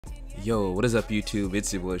Yo, what is up YouTube?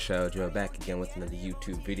 It's your boy Shaq back again with another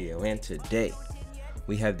YouTube video, and today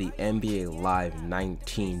we have the NBA Live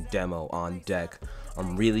 19 demo on deck.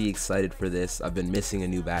 I'm really excited for this. I've been missing a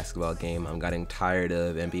new basketball game. I'm getting tired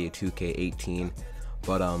of NBA 2K18,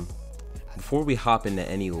 but before we hop into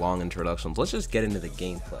any long introductions, let's just get into the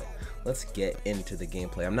gameplay.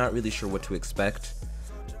 I'm not really sure what to expect.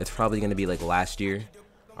 It's probably going to be like last year.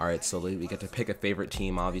 Alright, so we get to pick a favorite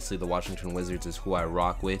team. Obviously, the Washington Wizards is who I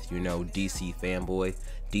rock with. You know, DC fanboy,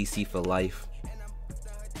 DC for life.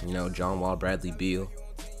 You know, John Wall, Bradley Beal.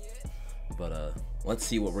 But let's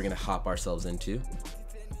see what we're gonna hop ourselves into.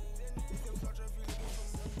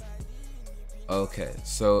 Okay,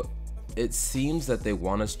 so it seems that they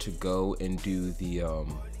want us to go and do the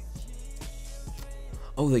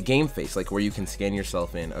the game face, like where you can scan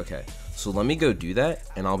yourself in. Okay, so let me go do that,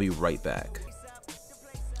 and I'll be right back.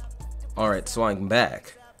 Alright, so I'm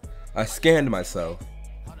back. I scanned myself.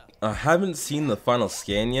 I haven't seen the final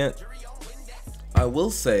scan yet. I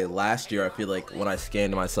will say last year I feel like when I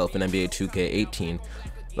scanned myself in NBA 2K18,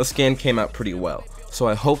 the scan came out pretty well. So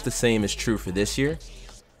I hope the same is true for this year.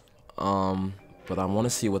 But I want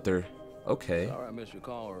to see what they're... Okay. Sorry I missed your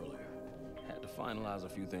call earlier. Had to finalize a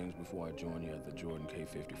few things before I joined you at the Jordan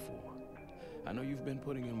K54. I know you've been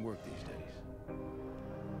putting in work these days.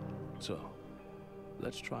 So,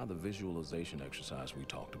 let's try the visualization exercise we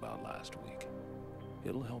talked about last week.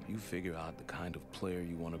 It'll help you figure out the kind of player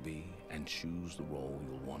you want to be and choose the role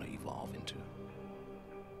you'll want to evolve into.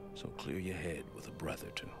 So clear your head with a breath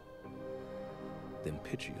or two. Then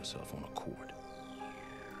picture yourself on a court.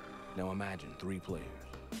 Now imagine 3 players: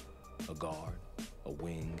 a guard, a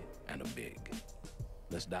wing, and a big.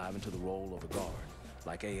 Let's dive into the role of a guard,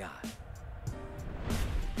 like AI.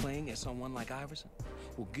 Playing as someone like Iverson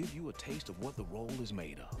will give you a taste of what the role is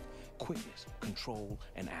made of: quickness, control,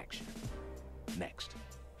 and action. Next,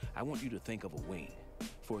 I want you to think of a wing.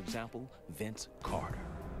 For example, Vince Carter.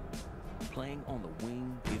 Playing on the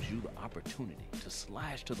wing gives you the opportunity to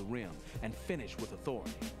slash to the rim and finish with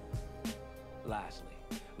authority. Lastly,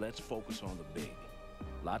 let's focus on the big.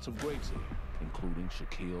 Lots of greats here, including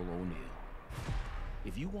Shaquille O'Neal.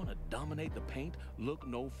 If you want to dominate the paint, look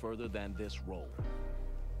no further than this role.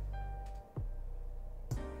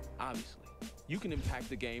 Obviously, you can impact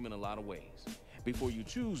the game in a lot of ways. Before you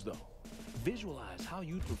choose, though, visualize how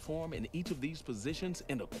you'd perform in each of these positions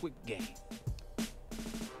in a quick game.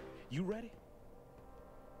 You ready?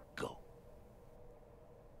 Go.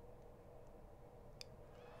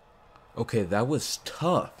 Okay, that was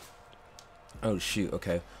tough. Oh, shoot.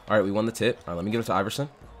 Okay. Alright, we won the tip. Alright, let me give it to Iverson.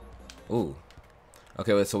 Ooh.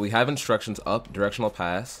 Okay, wait, so we have instructions up, directional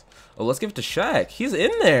pass. Oh, let's give it to Shaq. He's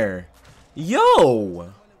in there.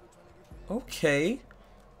 Yo! Okay.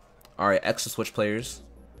 Alright, X to switch players.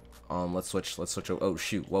 Let's switch. Oh,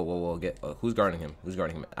 shoot. Whoa. Who's guarding him?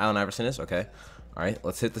 Allen Iverson is? Okay. Alright,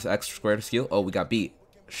 let's hit this X square to steal. Oh, we got beat.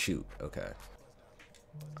 Shoot. Okay.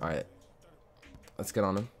 Alright. Let's get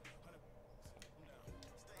on him.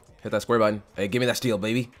 Hit that square button. Hey, give me that steal,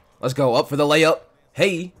 baby. Let's go. Up for the layup.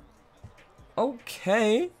 Hey.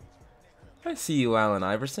 Okay. I see you, Allen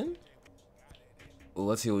Iverson. Well,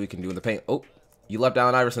 let's see what we can do in the paint. Oh, you left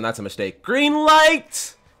Allen Iverson. That's a mistake. Green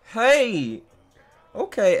light. Hey.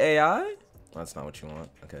 Okay, AI. That's not what you want.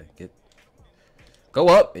 Okay, go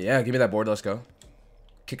up. Yeah, give me that board. Let's go.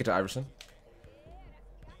 Kick it to Iverson.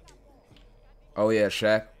 Oh, yeah,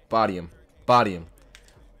 Shaq. Body him.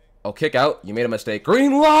 Oh, kick out. You made a mistake.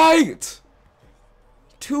 Green light.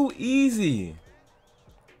 Too easy.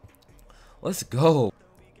 Let's go.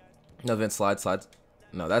 No, Vince, slides.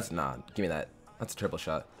 No, that's not. Give me that. That's a triple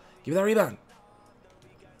shot. Give me that rebound.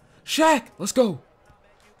 Shaq, let's go.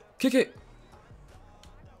 Kick it.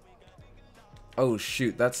 Oh,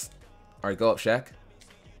 shoot. That's... Alright, go up, Shaq.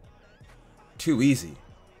 Too easy.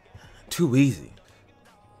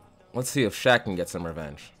 Let's see if Shaq can get some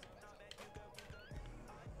revenge.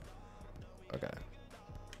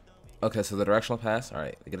 Okay, so the directional pass.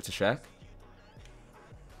 Alright, we get it to Shaq.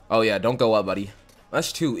 Oh, yeah, don't go up, buddy.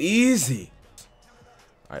 That's too easy.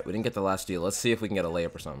 Alright, we didn't get the last steal. Let's see if we can get a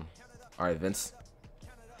layup or something. Alright, Vince.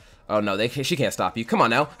 Oh, no, she can't stop you. Come on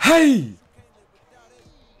now. Hey!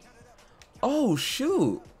 Oh,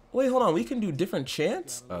 shoot. Wait, hold on. We can do different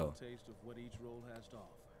chants? Oh. Taste of what each role has to offer.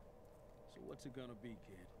 So what's it gonna be,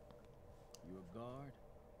 kid? You a guard,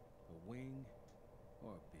 a wing,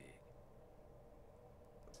 or a big?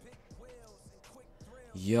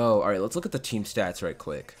 Yo, alright, let's look at the team stats right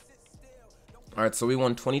quick. Alright, so we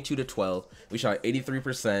won 22-12. We shot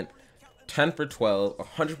 83%, 10 for 12,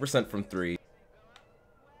 100% from 3.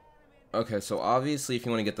 Okay, so obviously if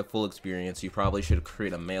you want to get the full experience, you probably should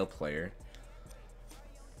create a male player.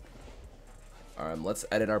 Let's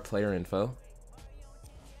edit our player info.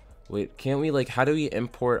 Wait, can't we, like, how do we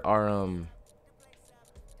import our,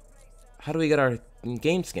 how do we get our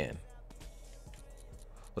game scan?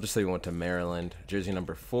 We'll just say we went to Maryland. Jersey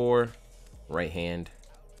number 4, right hand,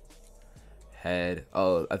 head.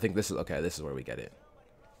 Oh, I think this is, okay, this is where we get it.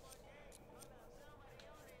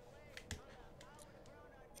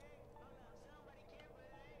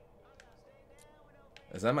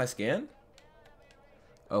 Is that my scan?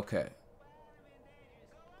 Okay.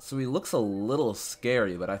 So he looks a little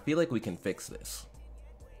scary, but I feel like we can fix this.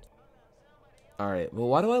 Alright, well,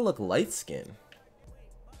 why do I look light skin?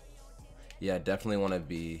 Yeah, I definitely want to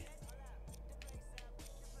be...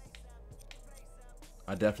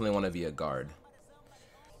 I definitely want to be a guard.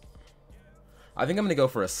 I think I'm going to go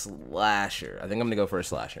for a slasher.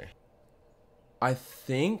 I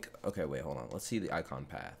think... Okay, wait, hold on. Let's see the icon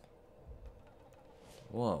path.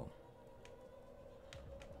 Whoa.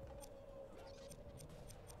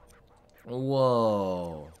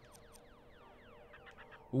 Whoa.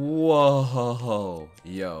 Whoa.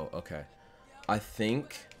 Yo, okay. I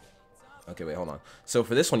think... Okay, wait, hold on. So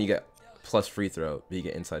for this one, you get plus free throw, but you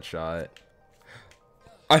get inside shot.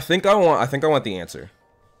 I think I want the answer.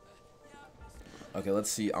 Okay,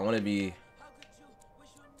 let's see. I want to be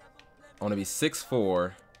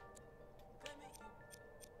 6'4".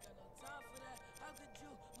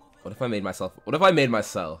 What if I made myself?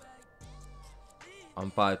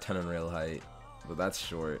 I'm 5'10" in real height, but that's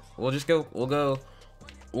short. We'll go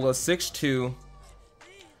 6'2", and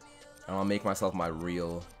I'll make myself my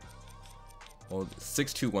real. Well,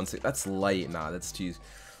 6'2", 160. That's light. Nah, that's too.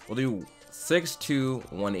 We'll do 6'2",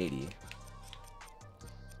 180.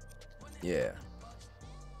 Yeah.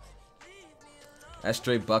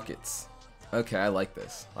 SJ buckets. Okay, I like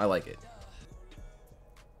this. I like it.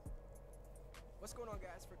 What's going on,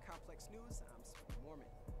 guys? For Complex News, I'm Mormon.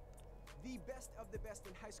 The best of the best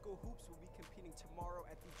in high school hoops will be competing tomorrow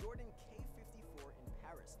at the Jordan K54 in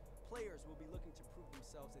Paris. Players will be looking to prove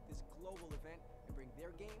themselves at this global event and bring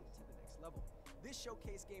their game to the next level. This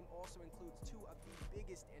showcase game also includes 2 of the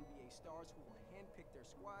biggest NBA stars who will handpick their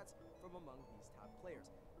squads from among these top players.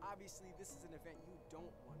 Obviously, this is an event you don't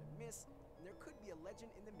want to miss, and there could be a legend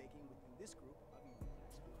in the making within this group of elite high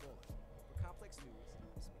school bowlers. For Complex News, I'm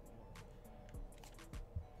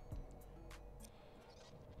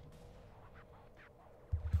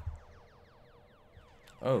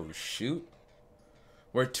Oh, shoot.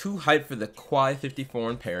 We're too hyped for the Quai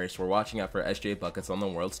 54 in Paris. We're watching out for SJ buckets on the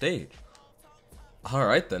world stage.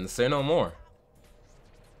 Alright then, say no more.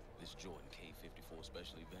 This Jordan K54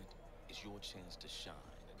 special event is your chance to shine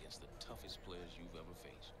against the toughest players you've ever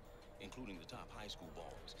faced, including the top high school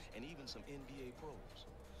ballers and even some NBA pros.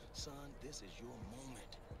 Son, this is your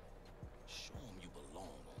moment. Show them you belong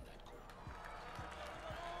on that court.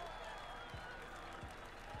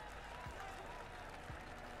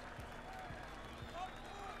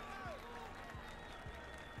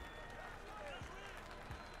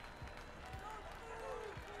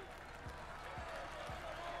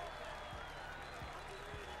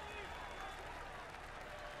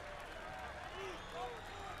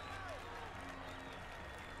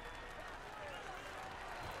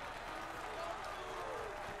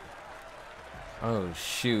 Oh,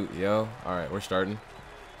 shoot, yo. Alright, we're starting.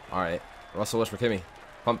 Alright. Russell Westbrook, hit me.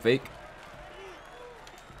 Pump fake.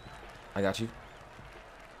 I got you.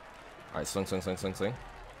 Alright, swing.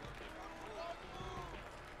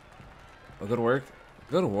 Oh, good work.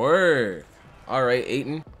 Good work. Alright,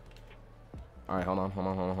 Aiton. Alright, hold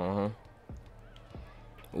on.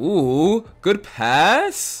 Ooh, good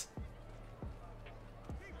pass.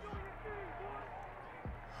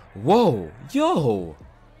 Whoa, yo.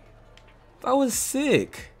 That was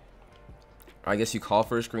sick. I guess you call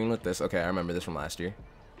for a screen with this. Okay, I remember this from last year.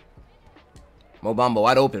 Mo Bamba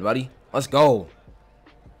wide open, buddy. Let's go.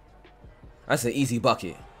 That's an easy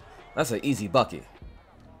bucket. Oh,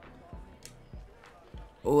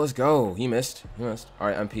 let's go. He missed. All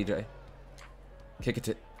right, I'm PJ. Kick it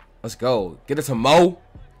to. Let's go. Get it to Mo.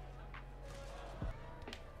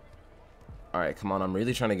 All right, come on. I'm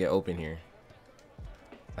really trying to get open here.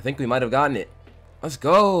 I think we might have gotten it. Let's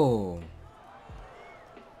go.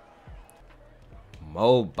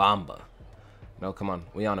 Mo Bamba. No, come on.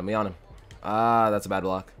 We on him. Ah, that's a bad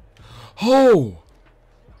block. Oh!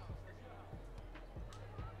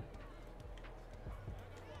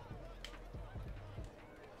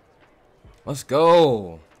 Let's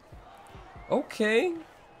go. Okay.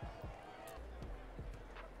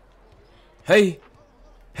 Hey.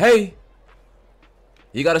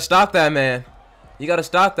 You gotta stop that, man.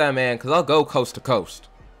 Because I'll go coast to coast.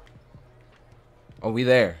 Oh, we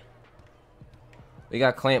there. We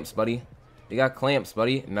got clamps, buddy. You got clamps,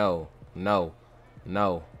 buddy. No. No.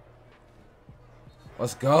 No.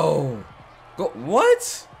 Let's go. Go.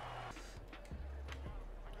 What?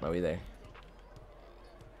 Are we there?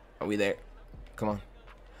 Are we there? Come on.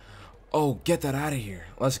 Oh, get that out of here.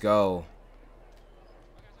 Let's go.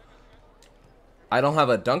 I don't have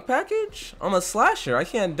a dunk package? I'm a slasher. I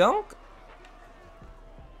can't dunk?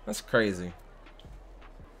 That's crazy.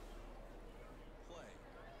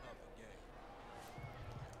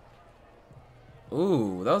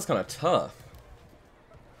 Ooh, that was kind of tough.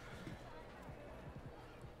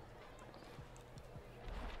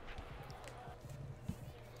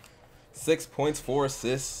 Six points, 4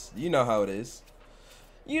 assists. You know how it is.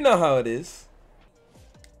 You know how it is.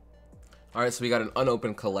 Alright, so we got an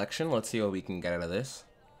unopened collection. Let's see what we can get out of this.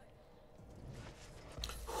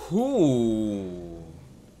 Ooh.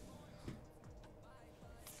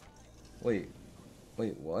 Wait,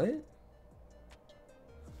 what?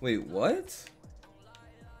 Wait, what?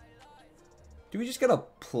 Did we just get a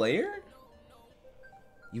player?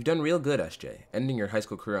 You've done real good, SJ. Ending your high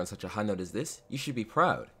school career on such a high note as this, you should be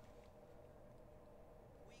proud.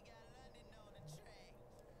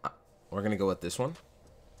 We're gonna go with this one.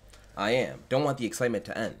 I am. Don't want the excitement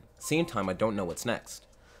to end. Same time, I don't know what's next.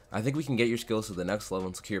 I think we can get your skills to the next level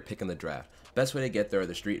and secure a pick in the draft. Best way to get there are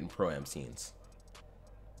the street and pro-am scenes.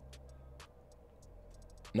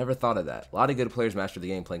 Never thought of that. A lot of good players master the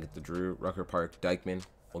game playing at the Drew, Rucker Park, Dykeman.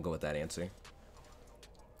 We'll go with that answer.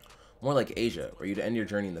 More like Asia, where you'd end your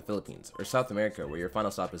journey in the Philippines, or South America, where your final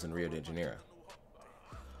stop is in Rio de Janeiro.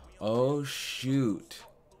 Oh, shoot.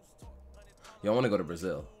 Y'all want to go to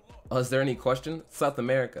Brazil. Oh, is there any question? South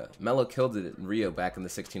America. Melo killed it in Rio back in the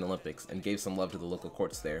 16 Olympics and gave some love to the local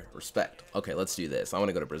courts there. Respect. Okay, let's do this. I want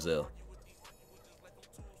to go to Brazil.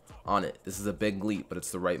 On it. This is a big leap, but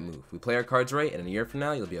it's the right move. We play our cards right, and in a year from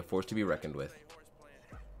now, you'll be a force to be reckoned with.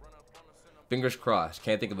 Fingers crossed.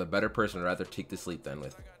 Can't think of a better person to rather take this leap than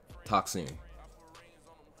with. Talk soon.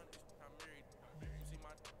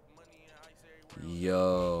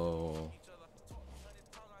 Yo.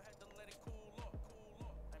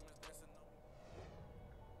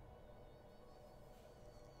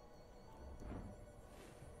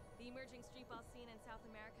 The emerging streetball scene in South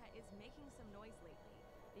America is making some noise lately.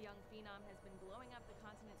 The young phenom has been blowing up the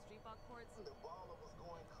continent's streetball courts. The baller was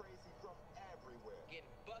going crazy from everywhere. Getting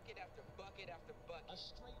bucket after bucket after bucket. A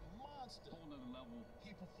straight monster. Whole nother level.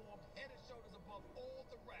 He performed head and shoulders above all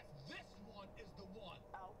the rest. This one is the one.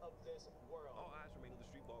 Out of this world. All eyes remain on the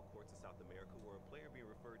streetball courts in South America, where a player being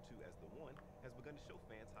referred to as the one has begun to show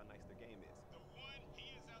fans how nice their game is. The one,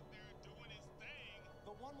 he is out there doing his thing.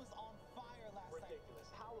 The one was on fire last night. Ridiculous.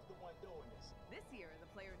 How is the one doing this? This year, the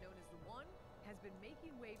player known as the One has been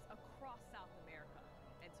making waves across South America.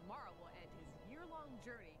 And tomorrow will end his year-long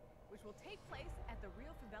journey, which will take place at the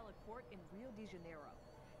Rio Favela Court in Rio de Janeiro.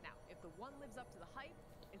 Now, if the One lives up to the hype,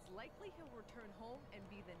 it's likely he'll return home and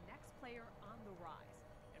be the next player on the rise.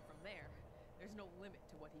 And from there, there's no limit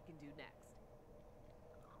to what he can do next.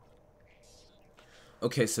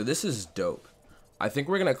 Okay, so this is dope. I think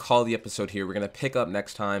we're going to call the episode here. We're going to pick up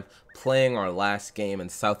next time playing our last game in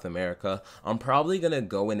South America. I'm probably going to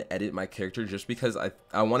go and edit my character just because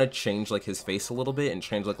I want to change like his face a little bit and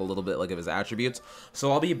change like a little bit like of his attributes.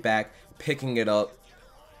 So I'll be back picking it up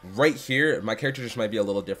right here. My character just might be a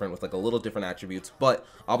little different with like a little different attributes, but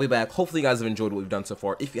I'll be back. Hopefully you guys have enjoyed what we've done so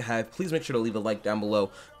far. If you have, please make sure to leave a like down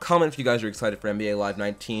below. Comment if you guys are excited for NBA Live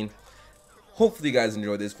 19. Hopefully you guys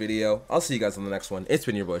enjoyed this video. I'll see you guys on the next one. It's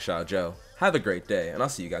been your boy Shaq Joe. Have a great day, and I'll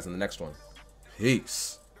see you guys in the next one.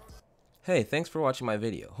 Peace. Hey, thanks for watching my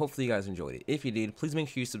video. Hopefully you guys enjoyed it. If you did, please make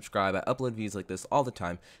sure you subscribe. I upload videos like this all the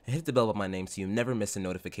time, and hit the bell with my name so you never miss a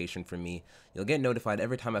notification from me. You'll get notified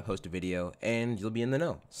every time I post a video, and you'll be in the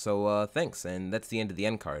know. So thanks, and that's the end of the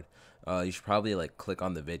end card. You should probably like click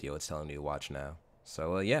on the video it's telling you to watch now.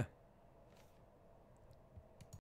 So yeah.